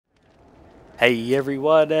Hey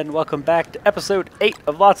everyone, and welcome back to episode 8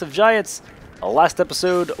 of Lots of Giants. Last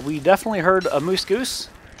episode, we definitely heard a moose goose.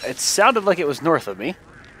 It sounded like it was north of me.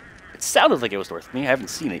 I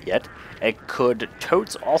haven't seen it yet. It could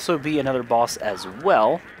totes also be another boss as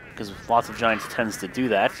well, because Lots of Giants tends to do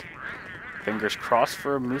that. Fingers crossed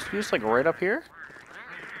for a moose goose, like right up here.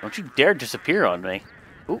 Don't you dare disappear on me.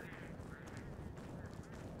 Ooh.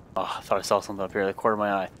 Oh, I thought I saw something up here in the corner of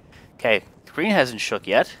my eye. Okay, screen hasn't shook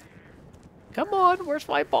yet. Come on, where's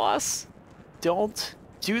my boss? Don't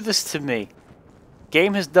do this to me.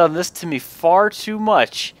 Game has done this to me far too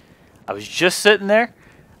much. I was just sitting there.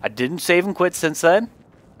 I didn't save and quit since then.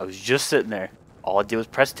 I was just sitting there. All I did was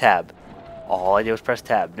press tab.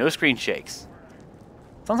 No screen shakes.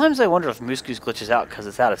 Sometimes I wonder if Moose Goose glitches out because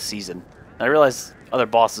it's out of season. And I realize other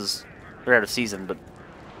bosses are out of season, but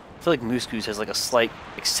I feel like Moose Goose has like a slight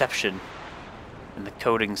exception in the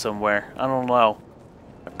coding somewhere. I don't know.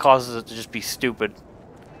 It causes it to just be stupid.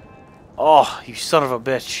 Oh, you son of a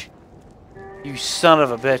bitch. You son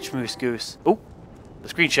of a bitch, Moose Goose. Oh, the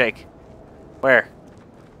screen shake. Where?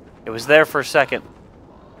 It was there for a second.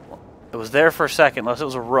 Unless it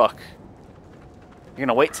was a rook. You're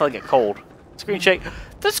gonna wait till I get cold. Screen shake.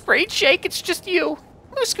 The screen shake, it's just you.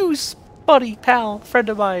 Moose Goose, buddy, pal, friend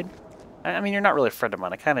of mine. I mean, you're not really a friend of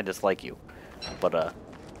mine. I kind of dislike you. But,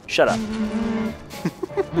 shut up.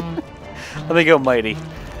 Let me go mighty.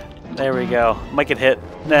 There we go. Might get hit.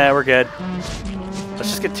 Nah, we're good. Let's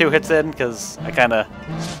just get 2 hits in, because I kind of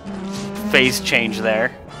phase change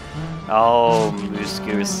there. Oh, Moose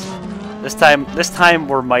Goose. This time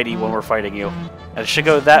we're mighty when we're fighting you. And it should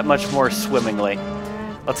go that much more swimmingly.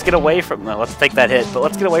 Let's get away from... No, let's take that hit, but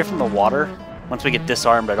let's get away from the water. Once we get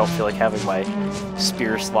disarmed, I don't feel like having my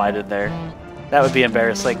spear slide in there. That would be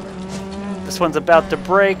embarrassing. This one's about to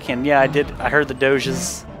break, and yeah, I heard the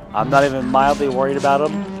doges. I'm not even mildly worried about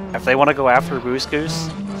them. If they want to go after Moose Goose,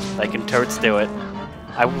 they can totes do it.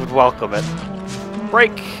 I would welcome it.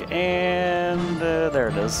 Break, and there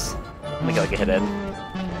it is. Let me go get hit in.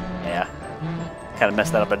 Yeah. Kind of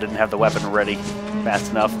messed that up. I didn't have the weapon ready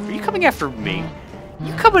fast enough. Are you coming after me?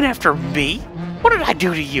 You coming after me? What did I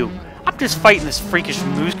do to you? I'm just fighting this freakish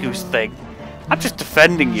Moose Goose thing. I'm just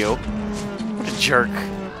defending you. What a jerk.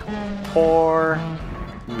 Poor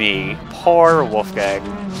me. Poor Wolfgang.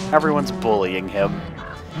 Everyone's bullying him.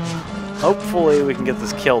 Hopefully we can get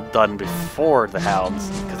this kill done before the hounds,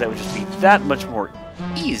 because that would just be that much more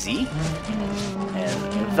easy.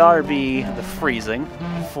 And there be the freezing.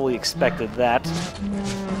 Fully expected that.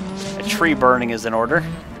 A tree burning is in order.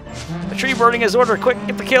 Quick,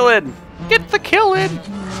 get the kill in! Get the kill in!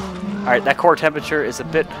 Alright, that core temperature is a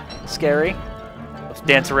bit scary. Let's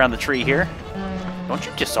dance around the tree here. Don't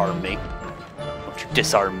you disarm me.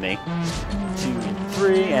 2,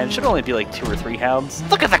 3, and it should only be like 2 or 3 hounds.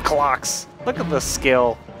 Look at the clocks! Look at the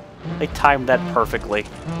skill. They timed that perfectly.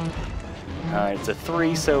 Alright, it's a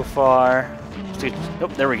 3 so far. Oh,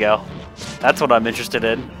 there we go. That's what I'm interested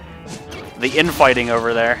in. The infighting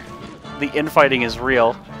over there. The infighting is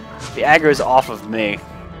real. The aggro's off of me.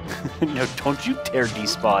 No, don't you dare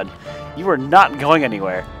despawn. You are not going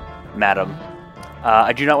anywhere, madam.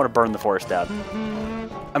 I do not want to burn the forest down.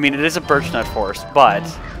 I mean, it is a birch nut forest, but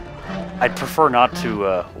I'd prefer not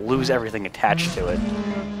to lose everything attached to it.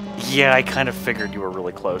 Yeah, I kind of figured you were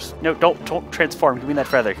really close. No, don't transform. Give me that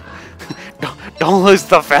feather. don't lose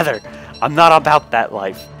the feather. I'm not about that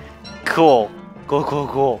life. Cool.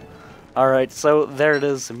 Alright, so there it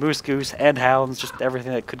is. Moose Goose and hounds, just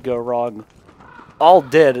everything that could go wrong. All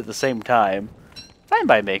dead at the same time. Fine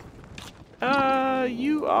by me.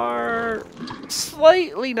 You are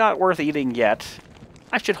slightly not worth eating yet.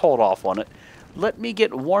 I should hold off on it. Let me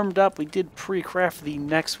get warmed up. We did pre-craft the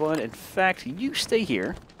next one. In fact, you stay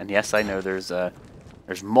here. And yes, I know there's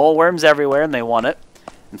mole worms everywhere and they want it.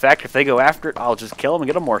 In fact, if they go after it, I'll just kill them and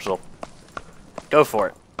get a morsel. Go for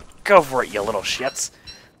it. Go for it, you little shits.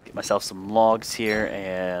 Get myself some logs here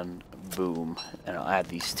and boom. And I'll add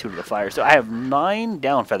these 2 to the fire. So I have 9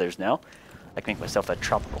 down feathers now. I can make myself that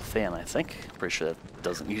tropical fan, I think. Pretty sure that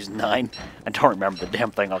doesn't use 9. I don't remember the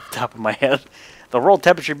damn thing off the top of my head. The world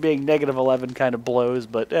temperature being -11 kind of blows,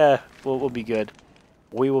 but we'll be good.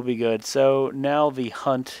 We will be good. So now the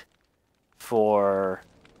hunt for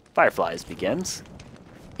fireflies begins.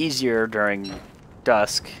 Easier during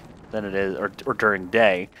dusk than it is, or during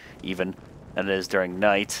day, even, than it is during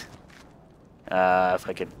night. If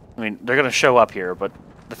I could, I mean, they're going to show up here, but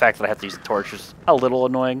the fact that I have to use the torch is a little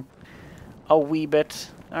annoying. A wee bit.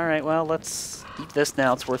 Alright, well, let's eat this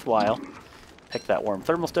now. It's worthwhile. Pick that warm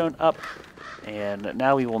thermal stone up. And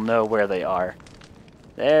now we will know where they are.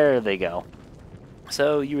 There they go.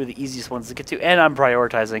 So you were the easiest ones to get to, and I'm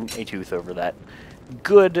prioritizing a tooth over that.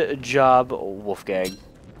 Good job, Wolfgang.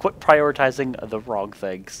 Quit prioritizing the wrong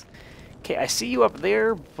things. Okay, I see you up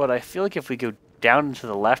there, but I feel like if we go down and to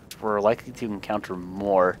the left, we're likely to encounter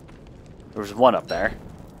more. There's one up there.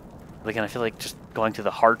 Like, and I feel like just going to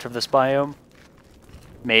the heart of this biome,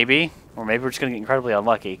 maybe, or maybe we're just gonna get incredibly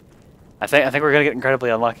unlucky. I think we're gonna get incredibly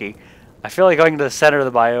unlucky. I feel like going to the center of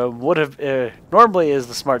the biome would have normally is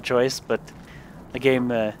the smart choice, but the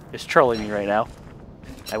game is trolling me right now.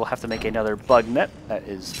 I will have to make another bug net. That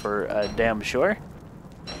is for damn sure.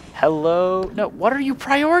 Hello? No, what are you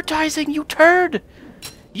prioritizing, you turd?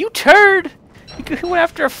 You turd! You went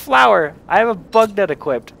after a flower. I have a bug net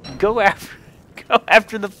equipped. Go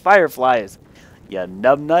after the fireflies. You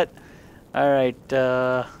numbnut. Alright,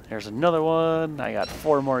 there's another one. I got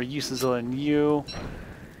 4 more uses on you.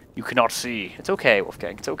 You cannot see. It's okay,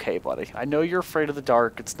 Wolfgang. It's okay, buddy. I know you're afraid of the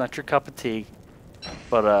dark. It's not your cup of tea.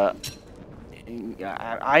 But,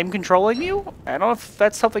 I'm controlling you? I don't know if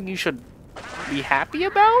that's something you should be happy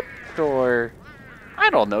about, or I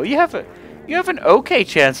don't know. You have an okay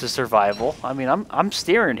chance of survival. I mean, I'm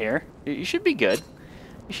steering here. You should be good.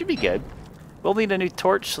 You should be good. We'll need a new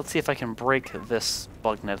torch. Let's see if I can break this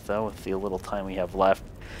bug net though with the little time we have left.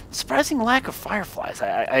 Surprising lack of fireflies.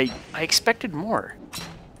 I expected more.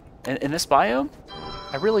 In this biome,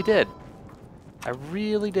 I really did. I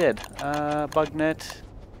really did. Bug net.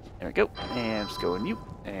 There we go. And just go in you.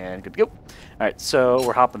 And good to go. Alright, so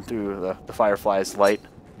we're hopping through the firefly's light.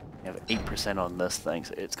 We have 8% on this thing,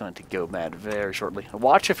 so it's going to go mad very shortly.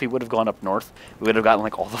 Watch if he would have gone up north. We would have gotten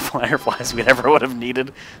like all the fireflies we ever would have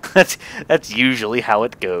needed. That's usually how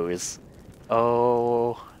it goes.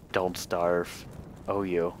 Oh, don't starve. Oh,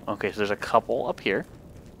 you. Okay, so there's a couple up here.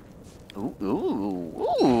 Ooh, ooh,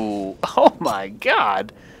 ooh. Oh my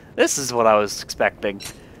god. This is what I was expecting.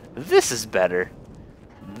 This is better.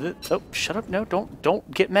 Oh, shut up. No,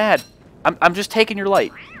 don't get mad. I'm just taking your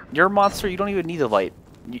light. You're a monster. You don't even need the light.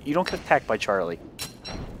 You don't get attacked by Charlie.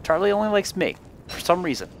 Charlie only likes me, for some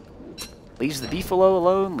reason. Leaves the beefalo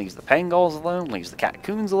alone, leaves the pangolls alone, leaves the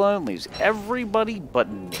catcoons alone, leaves everybody but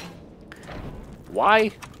me.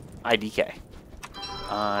 Why? IDK.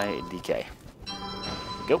 IDK.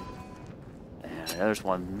 Go. And there's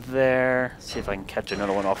one there. See if I can catch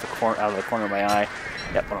another one off the out of the corner of my eye.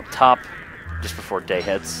 Yep, one up top, just before day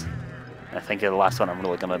hits. I think the last one I'm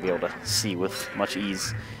really going to be able to see with much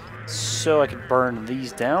ease. So I could burn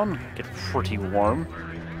these down, get pretty warm.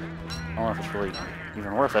 I don't know if it's really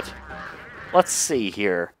even worth it. Let's see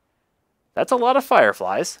here. That's a lot of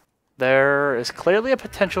fireflies. There is clearly a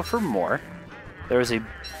potential for more. There is a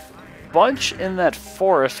bunch in that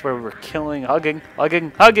forest where we were killing,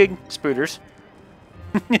 hugging spooters.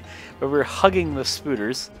 Where we were hugging the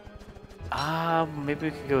spooters. Maybe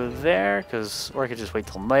we could go there, or I could just wait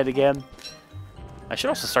till night again. I should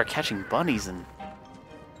also start catching bunnies and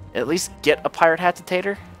at least get a pirate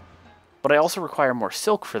hatitator, but I also require more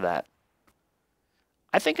silk for that.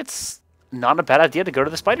 I think it's not a bad idea to go to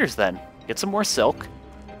the spiders then. Get some more silk.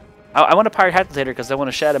 I want a pirate hatitator because I want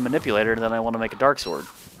a shadow manipulator, and then I want to make a dark sword.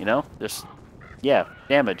 You know? Just, yeah,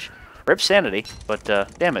 damage. Rip sanity, but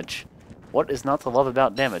damage. What is not to love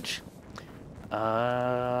about damage?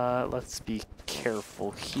 Let's be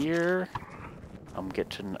careful here. I'm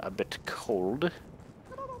getting a bit cold.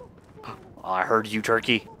 Oh, I heard you,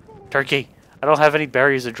 turkey. Turkey, I don't have any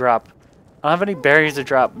berries to drop. I don't have any berries to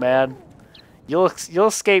drop, man. You'll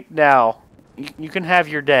escape now. You can have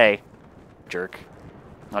your day, jerk.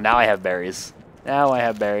 Oh, now I have berries. Now I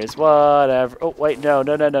have berries. Whatever. Oh, wait, no.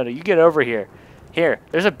 You get over here. Here,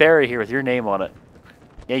 there's a berry here with your name on it.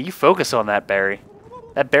 Yeah, you focus on that berry.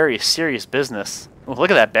 That berry is serious business. Oh,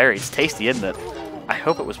 look at that berry. It's tasty, isn't it? I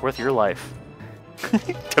hope it was worth your life.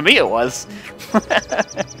 To me, it was.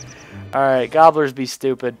 Alright, gobblers be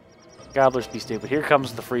stupid. Gobblers be stupid. Here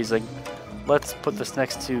comes the freezing. Let's put this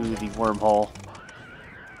next to the wormhole.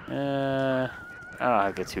 I don't know how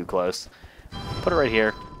to get too close. Put it right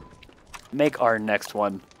here. Make our next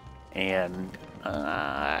one. And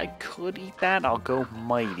I could eat that. I'll go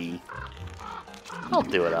mighty. I'll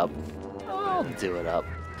do it up. I'll do it up.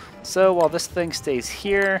 So while this thing stays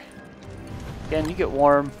here, again, you get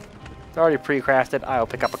warm. It's already pre-crafted. I'll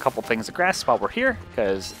pick up a couple things of grass while we're here,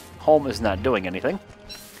 because home is not doing anything.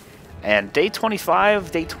 And day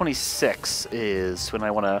 25, day 26 is when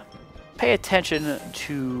I want to pay attention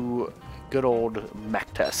to good old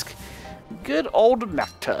Mactusk. Good old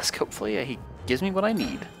Mactusk. Hopefully he gives me what I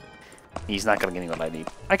need. He's not going to give me what I need.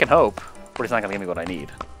 I can hope, but he's not going to give me what I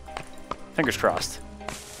need. Fingers crossed.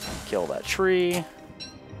 Kill that tree.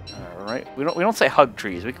 Alright. We don't say hug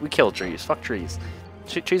trees. We kill trees. Fuck trees.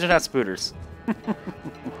 Trees are not spooters.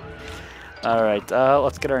 Alright,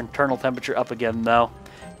 let's get our internal temperature up again, though.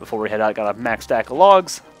 Before we head out, got a max stack of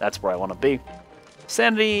logs. That's where I want to be.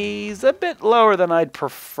 Sanity's a bit lower than I'd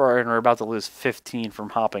prefer, and we're about to lose 15 from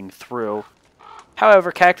hopping through.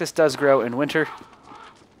 However, cactus does grow in winter.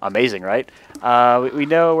 Amazing, right? We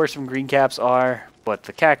know where some green caps are, but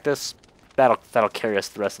the cactus, that'll carry us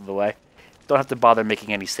the rest of the way. Don't have to bother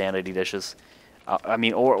making any sanity dishes. I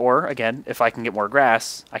mean, or again, if I can get more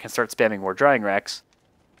grass, I can start spamming more drying racks.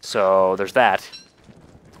 So there's that.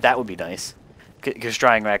 That would be nice. Because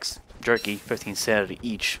drying racks, jerky, 15 sanity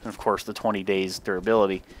each, and of course the 20 days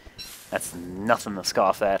durability. That's nothing to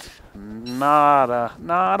scoff at. Not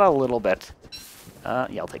a little bit. Yeah,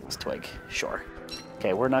 I'll take this twig. Sure.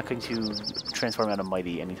 Okay, we're not going to transform out of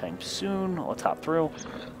mighty anytime soon. Let's hop through.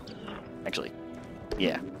 Actually,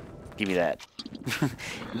 yeah. Give me that.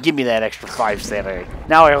 Give me that extra 5 sanity.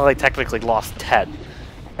 Now I only technically lost 10.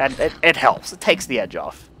 And it helps. It takes the edge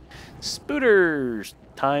off. Spooters!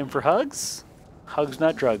 Time for hugs? Hugs,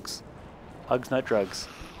 not drugs. Hugs, not drugs.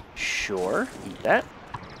 Sure. Eat that.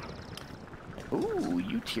 Ooh,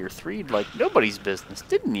 you tier 3'd like nobody's business,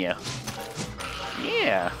 didn't you?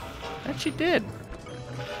 Yeah, that you did.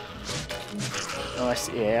 Oh, I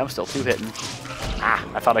see. Yeah, I'm still 2-hitting. Ah,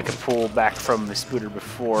 I thought I could pull back from the spooter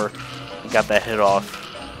before I got that hit off.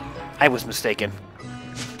 I was mistaken.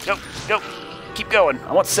 Nope, nope. Keep going.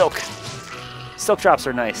 I want silk. Silk drops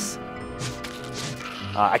are nice.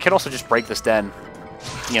 I could also just break this den.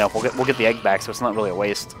 You know, we'll get the egg back, so it's not really a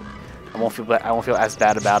waste. I won't feel as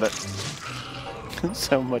bad about it.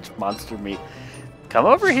 So much monster meat. Come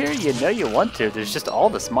over here. You know you want to. There's just all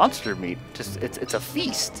this monster meat. Just it's a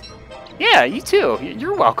feast. Yeah, you too.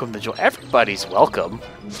 You're welcome to join. Everybody's welcome.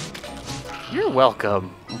 You're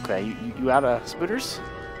welcome. Okay, you out of spooters?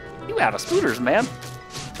 You out of spooters, man.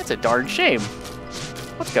 That's a darn shame.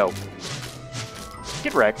 Let's go.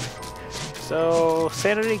 Get wrecked. So,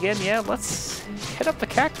 sanity again, yeah, let's hit up the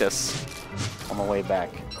cactus on the way back.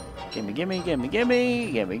 Gimme, gimme, gimme,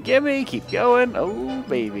 gimme, gimme, gimme, keep going. Oh,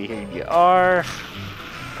 baby, here you are.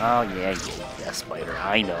 Oh, yeah, spider,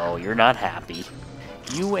 I know, you're not happy.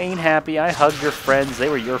 You ain't happy. I hugged your friends. They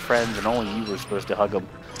were your friends, and only you were supposed to hug them.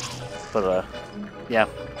 But, yeah,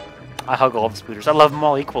 I hug all the spooters. I love them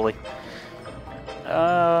all equally. Do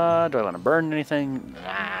I want to burn anything?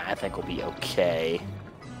 Nah, I think we'll be okay.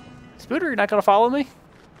 Spooter, you're not going to follow me?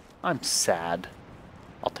 I'm sad.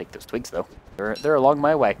 I'll take those twigs, though. They're along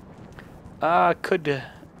my way. Could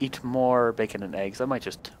eat more bacon and eggs. I might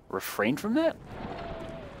just refrain from that.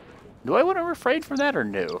 Do I want to refrain from that or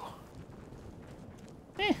no?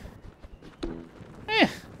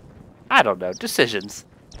 I don't know. Decisions.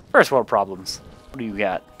 First world problems. What do you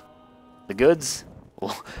got? The goods?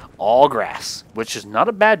 All grass, which is not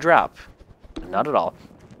a bad drop. Not at all.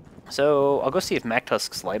 So, I'll go see if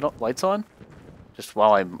MacTusk's light's on, just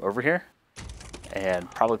while I'm over here. And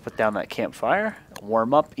probably put down that campfire,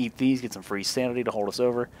 warm up, eat these, get some free sanity to hold us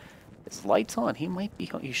over. His light's on.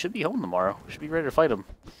 He should be home tomorrow. We should be ready to fight him.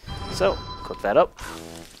 So, cook that up.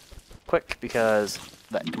 Quick, because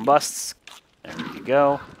that combusts. There we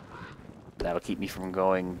go. That'll keep me from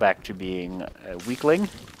going back to being a weakling.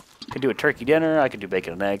 Could do a turkey dinner. I could do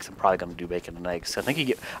bacon and eggs. I'm probably going to do bacon and eggs. I think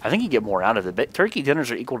you get more out of it. Turkey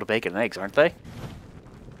dinners are equal to bacon and eggs, aren't they?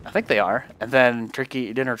 I think they are. And then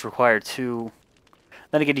turkey dinners require 2.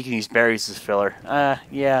 Then again, you can use berries as filler.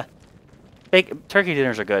 Yeah. Turkey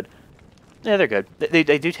dinners are good. Yeah, they're good.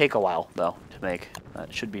 They do take a while though to make.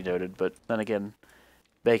 That should be noted. But then again,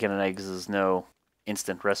 bacon and eggs is no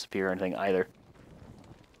instant recipe or anything either.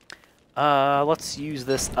 Let's use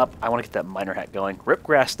this up. I want to get that miner hat going. Rip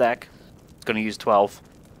grass stack. It's going to use 12.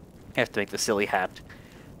 I have to make the silly hat.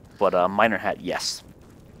 But, miner hat, yes.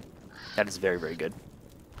 That is very, very good.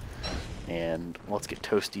 And let's get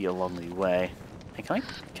toasty along the way. Hey, can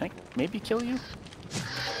I maybe kill you?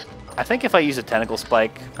 I think if I use a tentacle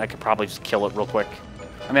spike, I could probably just kill it real quick.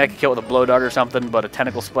 I mean, I could kill it with a blow dart or something, but a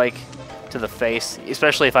tentacle spike to the face,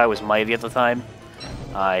 especially if I was mighty at the time,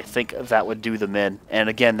 I think that would do them in. And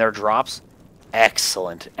again, their drops,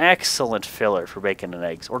 excellent, excellent filler for bacon and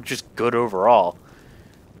eggs, or just good overall.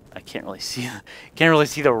 I can't really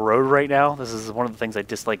see the road right now. This is one of the things I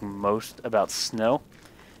dislike most about snow.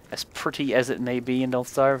 As pretty as it may be in Don't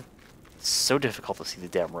Starve, it's so difficult to see the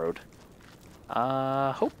damn road.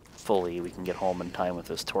 Hopefully we can get home in time with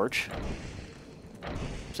this torch.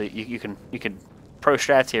 So you can pro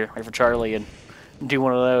strats here, wait for Charlie and do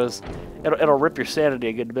one of those. It'll rip your sanity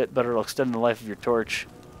a good bit, but it'll extend the life of your torch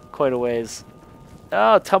quite a ways.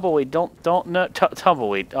 Oh, tumbleweed, don't, no,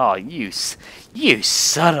 tumbleweed. Oh, you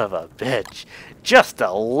son of a bitch. Just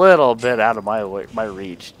a little bit out of my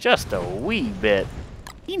reach. Just a wee bit.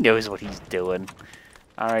 He knows what he's doing.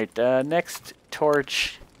 Alright, next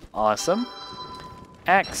torch. Awesome.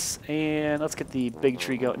 Axe, and let's get the big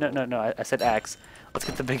tree going. No, I said axe. Let's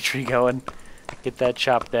get the big tree going. Get that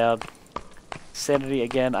chopped down. Sanity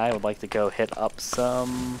again, I would like to go hit up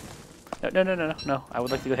some... No. I would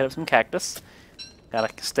like to go hit up some cactus. Gotta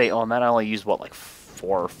stay on that. I only used, what, like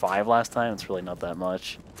 4 or 5 last time? It's really not that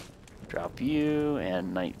much. Drop you,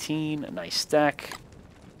 and 19. A nice stack.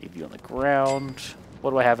 Leave you on the ground.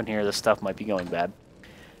 What do I have in here? This stuff might be going bad.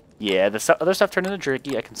 Yeah, the other stuff turned into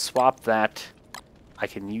jerky. I can swap that. I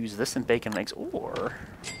can use this in bacon and eggs, or...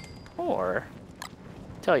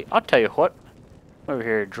 I'll tell you what. Over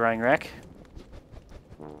here, drying rack.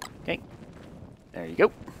 Okay. There you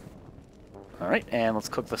go. Alright, and let's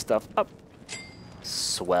cook the stuff up.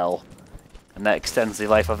 Swell. And that extends the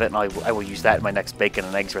life of it, and I will use that in my next bacon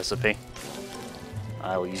and eggs recipe.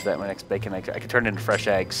 I will use that in my next bacon and eggs. I can turn it into fresh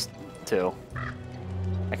eggs, too.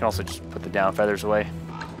 I can also just put the down feathers away.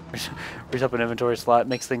 Frees up an inventory slot,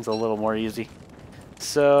 makes things a little more easy.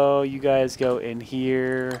 So, you guys go in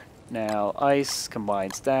here. Now, ice,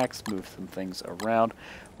 combine stacks, move some things around.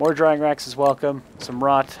 More drying racks is welcome. Some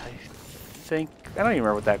rot, I think. I don't even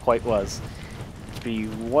remember what that quite was. To be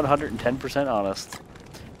 110% honest.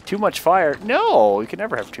 Too much fire? No, you can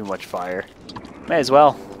never have too much fire. May as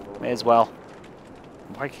well. May as well.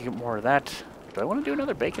 I can get more of that. Do I want to do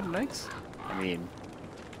another bacon and eggs? I mean,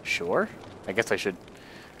 sure. I guess I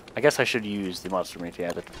should use the monster meat.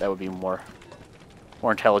 Yeah, that would be more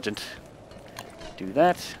intelligent. Do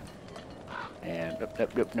that. And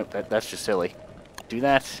nope, that's just silly. Do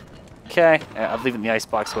that. Okay, I'm leaving the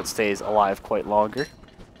icebox so it stays alive quite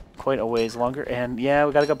a ways longer. And yeah,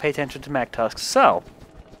 we gotta go pay attention to Mac tusks. So,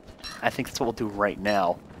 I think that's what we'll do right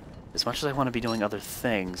now. As much as I want to be doing other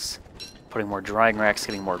things, putting more drying racks,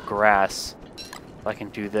 getting more grass. If I can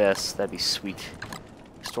do this, that'd be sweet.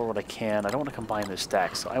 Store what I can. I don't want to combine those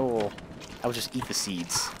stacks, so I will just eat the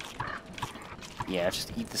seeds. Yeah,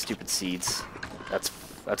 just eat the stupid seeds.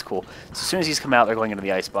 That's cool. So as soon as these come out, they're going into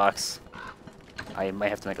the icebox. I might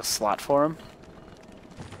have to make a slot for them.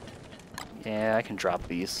 Yeah, I can drop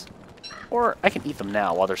these. Or I can eat them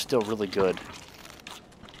now while they're still really good.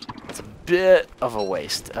 That's a bit of a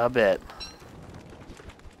waste. A bit.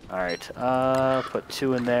 Alright, put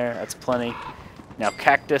 2 in there. That's plenty. Now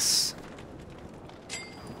cactus.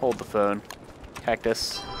 Hold the phone.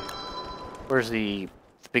 Cactus. Where's the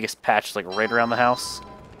biggest patch? Like right around the house?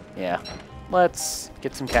 Yeah. Let's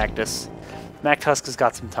get some cactus. MacTusk has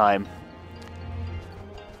got some time.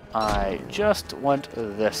 I just want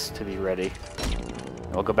this to be ready.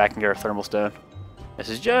 And we'll go back and get our thermal stone. This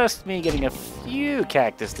is just me getting a few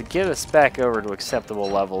cactus to get us back over to acceptable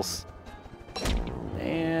levels.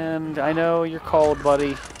 And I know you're cold,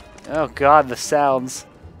 buddy. Oh god, the sounds.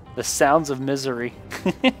 The sounds of misery.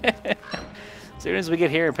 As soon as we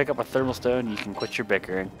get here and pick up a thermal stone, you can quit your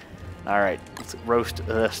bickering. Alright, let's roast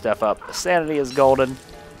this stuff up. Sanity is golden.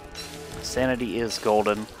 Sanity is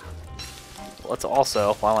golden. Let's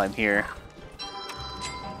also, while I'm here,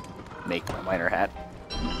 make my miner hat.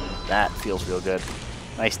 That feels real good.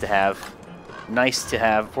 Nice to have. Nice to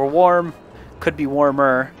have. We're warm. Could be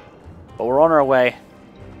warmer. But we're on our way.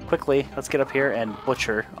 Quickly, let's get up here and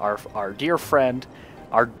butcher our dear friend,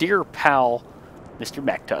 our dear pal, Mr.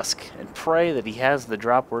 MacTusk, and pray that he has the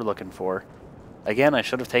drop we're looking for. Again, I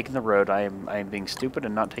should have taken the road. I am being stupid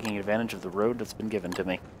and not taking advantage of the road that's been given to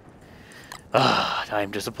me. I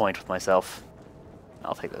am disappointed with myself.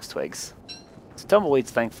 I'll take those twigs. So tumbleweeds,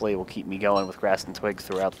 thankfully, will keep me going with grass and twigs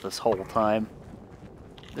throughout this whole time.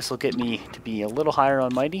 This will get me to be a little higher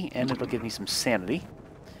on mighty, and it'll give me some sanity.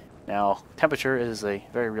 Now, temperature is a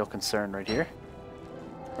very real concern right here.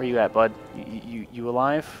 Where you at, bud? You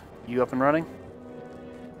alive? You up and running?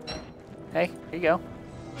 Hey, here you go.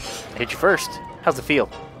 I hit you first. How's it feel?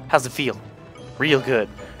 How's it feel? Real good.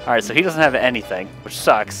 Alright, so he doesn't have anything, which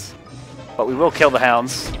sucks. But we will kill the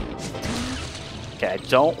hounds. Okay, I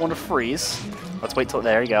don't want to freeze. Let's wait till...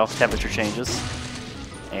 There you go. Temperature changes.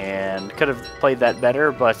 And could have played that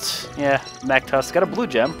better, but yeah, MacTusk got a blue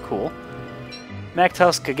gem. Cool.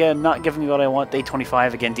 MacTusk, again, not giving me what I want. Day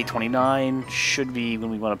 25, again, D29. Should be when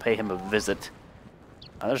we want to pay him a visit.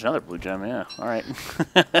 There's another blue gem, yeah. Alright.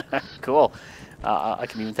 Cool. I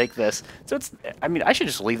can even take this. So it's... I mean, I should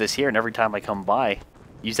just leave this here, and every time I come by,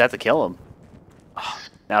 use that to kill him. Oh,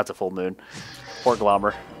 now it's a full moon. Poor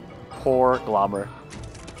Glommer. Poor Glommer.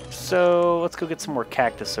 So, let's go get some more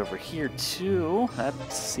cactus over here, too. That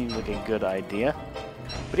seems like a good idea.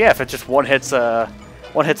 But yeah, if it just one hits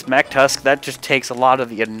Mech Tusk, that just takes a lot of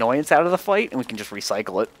the annoyance out of the fight, and we can just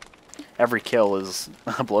recycle it. Every kill is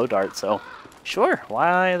a blow dart, so sure,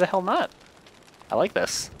 why the hell not? I like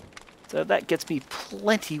this. So that gets me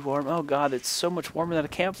plenty warm. Oh god, it's so much warmer than a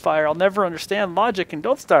campfire. I'll never understand logic, and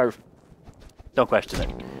don't starve. Don't question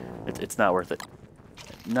it. It's not worth it.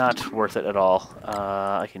 Not worth it at all.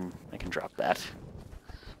 I can drop that.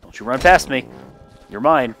 Don't you run past me. You're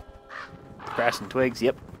mine. Grass and twigs,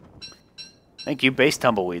 yep. Thank you, base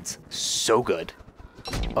tumbleweeds. So good.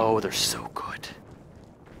 Oh, they're so good.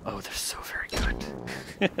 Oh, they're so very good.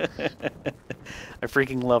 I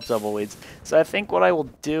freaking love tumbleweeds. So I think what I will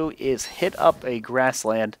do is hit up a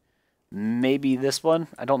grassland. Maybe this one.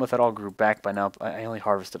 I don't know if it all grew back by now. I only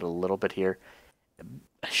harvested a little bit here.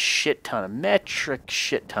 A shit ton of metric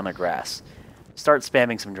shit ton of grass. Start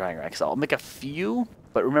spamming some drying racks. I'll make a few,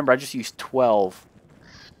 but remember I just used 12.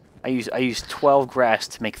 I used 12 grass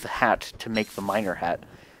to make the hat, to make the miner hat.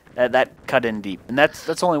 That cut in deep. And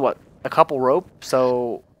that's only what, a couple rope,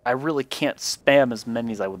 so I really can't spam as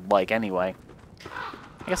many as I would like anyway.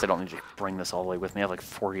 I guess I don't need to bring this all the way with me. I have like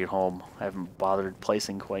 40 at home. I haven't bothered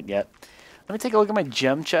placing quite yet. Let me take a look at my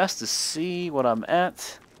gem chest to see what I'm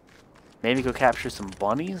at. Maybe go capture some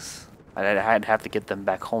bunnies. I'd have to get them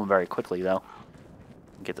back home very quickly, though.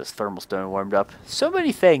 Get this thermal stone warmed up. So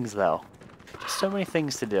many things, though. So many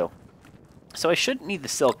things to do. So I shouldn't need the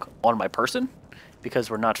silk on my person, because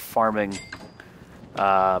we're not farming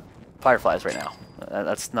fireflies right now.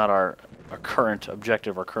 That's not our current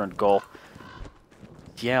objective, our current goal.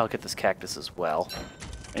 Yeah, I'll get this cactus as well.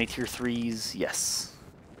 Any tier 3s? Yes.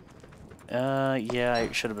 Yeah,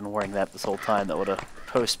 I should have been wearing that this whole time. That would have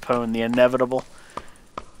postponed the inevitable.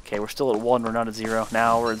 Okay, we're still at 1, we're not at 0.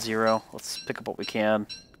 Now we're at 0. Let's pick up what we can.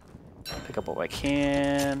 Pick up what I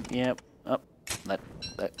can. Yep. Oh, that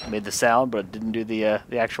made the sound, but it didn't do the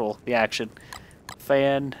action.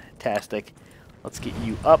 Fantastic. Let's get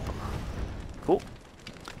you up. Cool.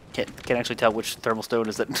 Can't actually tell which thermal stone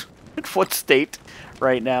is at what state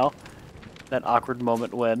right now. That awkward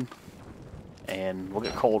moment when. And we'll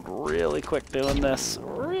get cold really quick doing this.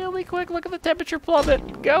 Really quick. Look at the temperature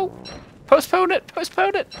plummet. Go. Postpone it.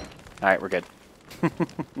 Postpone it. All right, we're good.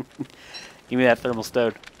 Give me that thermal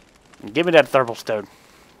stone. Give me that thermal stone.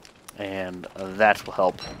 And that will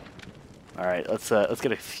help. All right, let's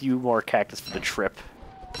get a few more cactus for the trip.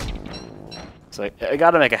 So I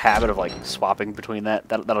got to make a habit of like swapping between that.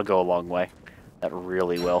 That'll go a long way. That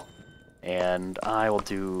really will. And I'll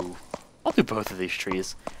do both of these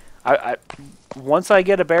trees. Once I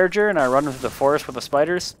get a berger and I run into the forest with the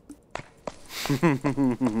spiders.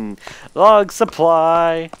 Log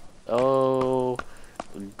supply. Oh,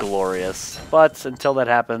 glorious. But until that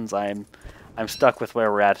happens, I'm stuck with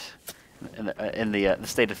where we're at in the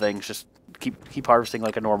state of things. Just keep harvesting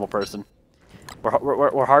like a normal person.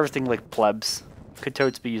 We're harvesting like plebs. Could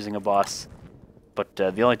totes be using a boss, but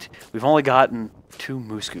we've only gotten 2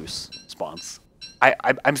 moose goose spawns.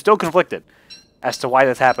 I'm still conflicted as to why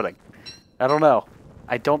that's happening. I don't know.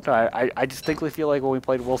 I don't know. I distinctly feel like when we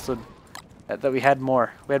played Wilson that we had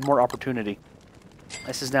more opportunity.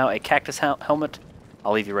 This is now a cactus helmet.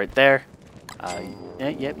 I'll leave you right there.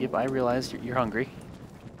 Yep. I realize you're hungry.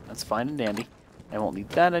 That's fine and dandy. I won't need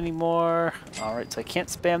that anymore. Alright, so I can't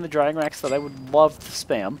spam the drying racks that I would love to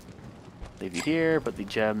spam. Leave you here, put the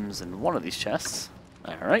gems in one of these chests.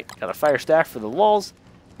 Alright, got a fire staff for the walls.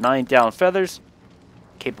 9 down feathers.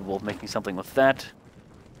 Capable of making something with that.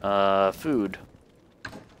 Food.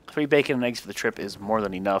 3 bacon and eggs for the trip is more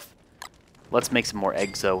than enough. Let's make some more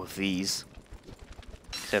eggs, though, with these.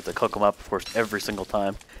 So I have to cook them up, of course, every single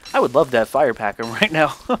time. I would love that fire packer right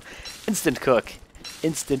now. Instant cook.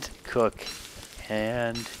 Instant cook.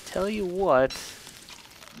 And tell you what,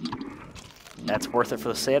 that's worth it for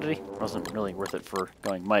the sanity. It wasn't really worth it for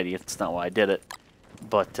going mighty. It's not why I did it.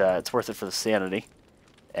 But it's worth it for the sanity.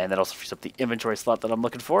 And that also frees up the inventory slot that I'm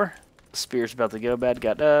looking for. The spear's about to go bad.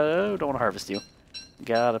 Don't want to harvest you.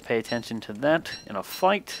 Gotta pay attention to that in a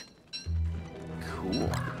fight.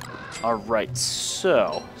 Cool. Alright,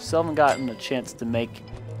 so still haven't gotten a chance to make...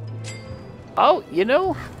 Oh, you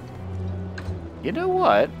know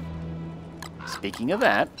what? Speaking of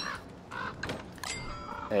that,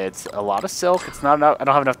 it's a lot of silk. It's not enough. I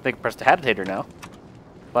don't have enough to make a prestidigitator now,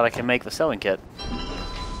 but I can make the sewing kit,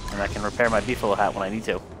 and I can repair my beefalo hat when I need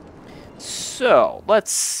to. So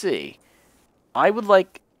let's see. I would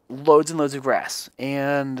like loads and loads of grass,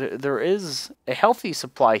 and there is a healthy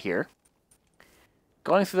supply here.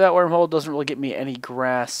 Going through that wormhole doesn't really get me any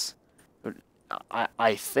grass.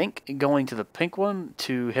 I think going to the pink one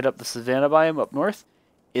to hit up the savanna biome up north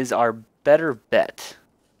is our better bet,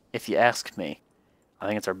 if you ask me. I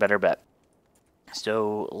think it's our better bet.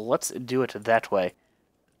 So let's do it that way.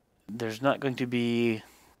 There's not going to be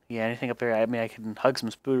anything up there. I mean, I can hug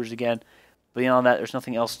some spooters again. Beyond that, there's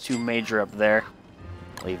nothing else too major up there.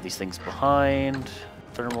 Leave these things behind.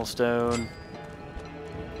 Thermal stone.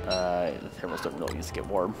 The thermal stone really needs to get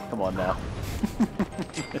warm. Come on now.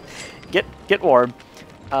 Get warm.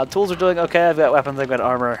 Tools are doing okay. I've got weapons, I've got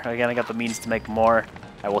armor. Again, I got the means to make more.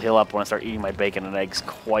 I will heal up when I start eating my bacon and eggs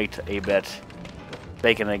quite a bit.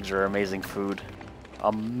 Bacon and eggs are amazing food.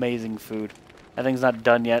 Amazing food. That thing's not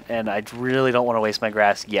done yet, and I really don't want to waste my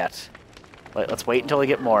grass yet. Let's wait until we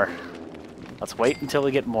get more. Let's wait until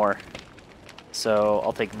we get more. So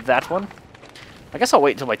I'll take that one. I guess I'll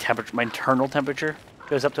wait until my internal temperature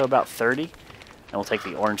goes up to about 30, and we'll take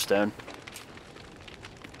the orange stone.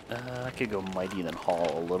 I could go mighty and then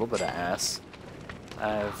haul a little bit of ass.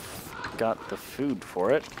 I've got the food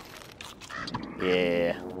for it.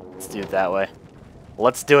 Yeah, let's do it that way.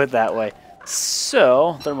 Let's do it that way.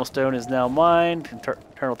 So, thermal stone is now mine.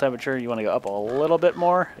 Internal temperature, you want to go up a little bit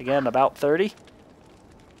more. Again, about 30.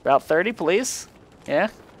 About 30, please. Yeah,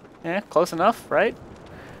 close enough, right?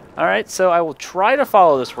 Alright, so I will try to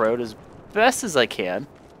follow this road as best as I can.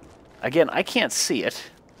 Again, I can't see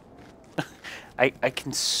it. I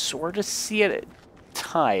can sort of see it at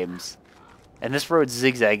times. And this road's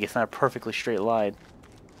zigzag, it's not a perfectly straight line.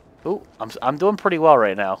 Ooh, I'm doing pretty well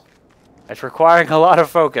right now. It's requiring a lot of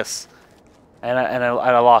focus. And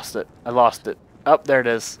I lost it. I lost it. Oh, there it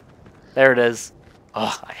is. There it is.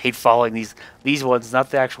 Oh, I hate following these ones, not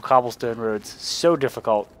the actual cobblestone roads. So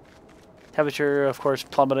difficult. Temperature, of course,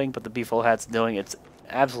 plummeting, but the beefle hat's doing its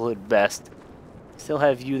absolute best. Still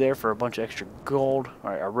have you there for a bunch of extra gold.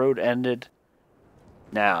 Alright, our road ended.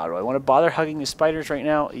 Now, do I want to bother hugging the spiders right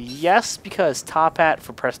now? Yes, because top hat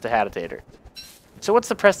for prestidigitator. So what's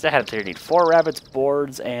the prestidigitator need? 4 rabbits,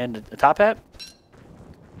 boards, and a top hat?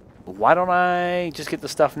 Why don't I just get the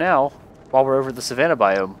stuff now while we're over the savanna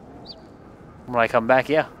biome? When I come back,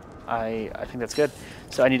 yeah, I think that's good.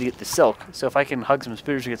 So I need to get the silk. So if I can hug some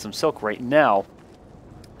spooters to get some silk right now,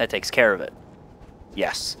 that takes care of it.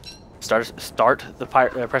 Yes. Start the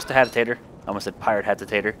prestidigitator. I almost said pirate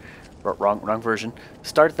hatitator. Wrong version.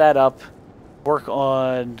 Start that up. Work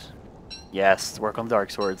on... Yes, work on dark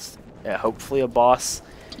swords. Yeah, hopefully a boss.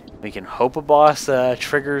 We can hope a boss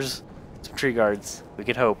triggers some tree guards. We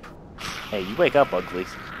can hope. Hey, you wake up, ugly.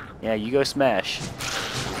 Yeah, you go smash.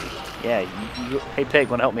 Yeah, you hey, Pig,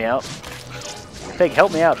 want to help me out? Pig,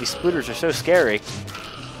 help me out. These spooters are so scary.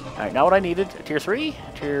 Alright, now what I needed. Tier 3?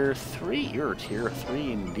 Tier 3? You're Tier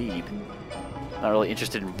 3 indeed. Not really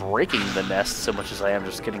interested in breaking the nest so much as I am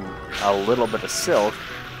just getting a little bit of silk.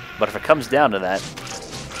 But if it comes down to that,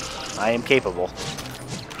 I am capable.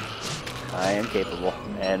 I am capable.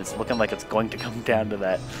 And it's looking like it's going to come down to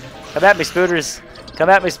that. Come at me, spooters! Come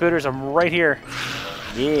at me, spooters! I'm right here.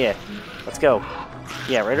 Yeah. Let's go.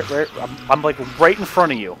 Yeah, I'm like right in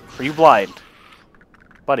front of you. Are you blind?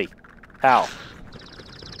 Buddy. Pal.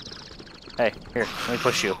 Hey, here, let me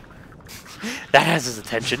push you. That has his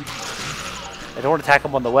attention. I don't want to attack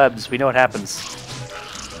him on the webs. We know what happens.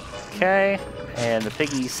 Okay, and the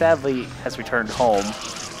piggy sadly has returned home.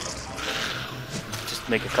 Just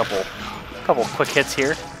make a couple quick hits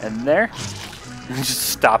here and there. Just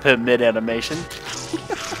stop him mid-animation.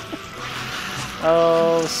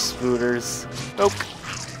 Oh, spooters. Nope.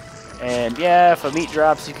 And yeah, if a meat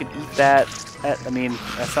drops, you can eat that. I mean,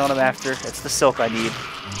 that's not what I'm after. It's the silk I need.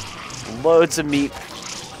 Loads of meat.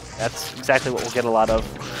 That's exactly what we'll get a lot of.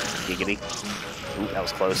 Giggity. Ooh, that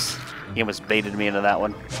was close. He almost baited me into that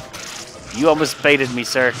one. You almost baited me,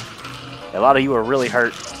 sir. A lot of you are really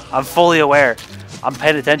hurt. I'm fully aware. I'm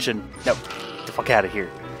paying attention. No, get the fuck out of here.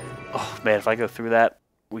 Oh, man, if I go through that,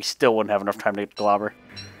 we still wouldn't have enough time to get to Glommer.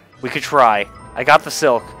 We could try. I got the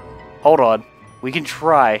silk. Hold on. We can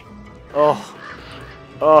try.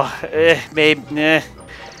 Maybe.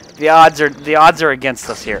 The odds are against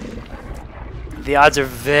us here. The odds are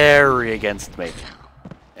very against me.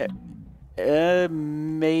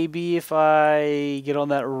 Maybe if I get on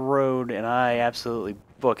that road and I absolutely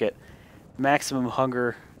book it, maximum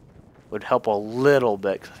hunger would help a little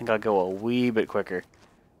bit. 'Cause I think I'll go a wee bit quicker.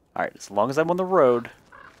 All right, as long as I'm on the road,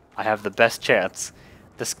 I have the best chance.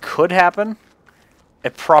 This could happen.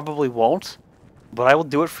 It probably won't, but I will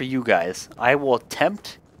do it for you guys. I will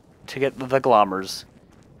attempt to get the Glommers.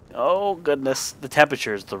 Oh goodness, the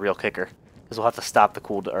temperature is the real kicker, because we'll have to stop the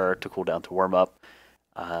cool down to warm up.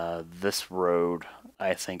 This road,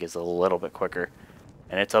 I think, is a little bit quicker,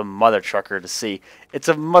 and it's a mother trucker to see. It's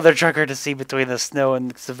a mother trucker to see between the snow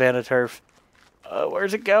and the savanna turf.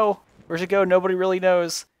 Where's it go? Where's it go? Nobody really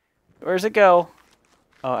knows. Where's it go?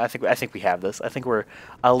 Oh, I think we have this. I think we're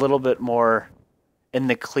a little bit more in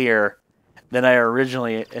the clear than I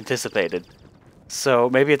originally anticipated. So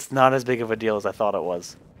maybe it's not as big of a deal as I thought it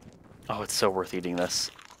was. Oh, it's so worth eating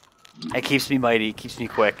this. It keeps me mighty, it keeps me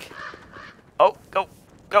quick. Oh, go,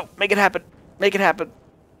 go, make it happen, make it happen.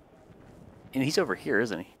 And he's over here,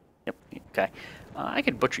 isn't he? Yep, okay. I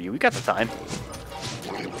could butcher you, we got the time.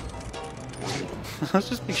 Let's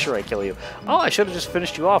just make sure I kill you. Oh, I should have just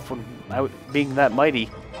finished you off when being that mighty.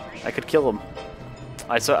 I could kill him.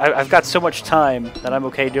 So I've got so much time that I'm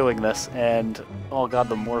okay doing this, and oh god,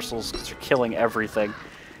 the morsels, because they're killing everything.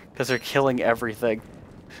 Because they're killing everything.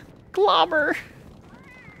 Glommer!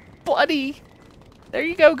 Buddy! There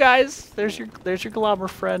you go, guys. There's your Glommer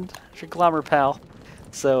friend. There's your Glommer pal.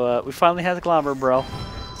 So we finally have the Glommer, bro.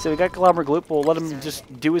 So we got Glommer Gloop. We'll let him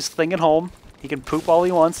just do his thing at home. He can poop all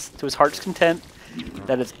he wants to his heart's content.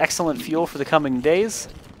 That is excellent fuel for the coming days.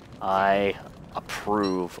 I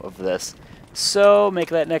approve of this. So, make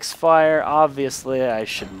that next fire. Obviously, I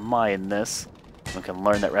should mine this. We can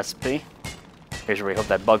learn that recipe. Here's where we hope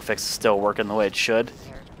that bug fix is still working the way it should.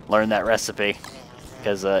 Learn that recipe.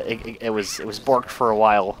 Because it was borked for a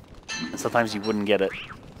while. And sometimes you wouldn't get it.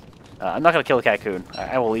 I'm not going to kill the Cocoon.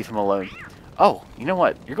 I will leave him alone. Oh, you know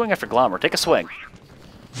what? You're going after Glommer. Take a swing.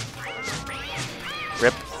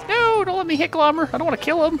 Rip. No, don't let me hit Glommer. I don't want to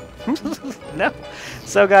kill him. No.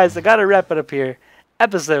 So, guys, I got to wrap it up here.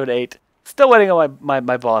 Episode 8. Still waiting on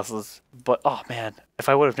my bosses. But, oh, man. If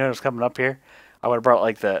I would have known it was coming up here, I would have brought,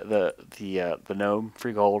 like, the gnome,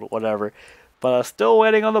 free gold, whatever. But still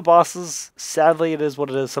waiting on the bosses. Sadly, it is what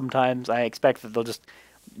it is sometimes. I expect that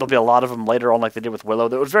there'll be a lot of them later on like they did with Willow.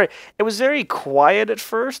 It was very quiet at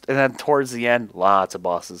first, and then towards the end, lots of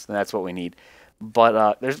bosses, and that's what we need.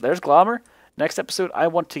 But there's Glommer. Next episode, I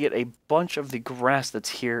want to get a bunch of the grass that's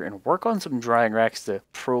here and work on some drying racks to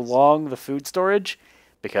prolong the food storage,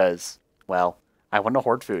 because, well, I want to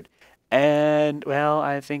hoard food. And, well,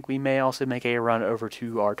 I think we may also make a run over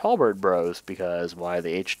to our Tallbird bros, because why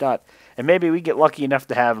the H dot? And maybe we get lucky enough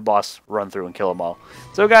to have a boss run through and kill them all.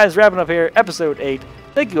 So, guys, wrapping up here, episode 8.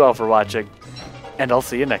 Thank you all for watching, and I'll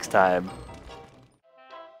see you next time.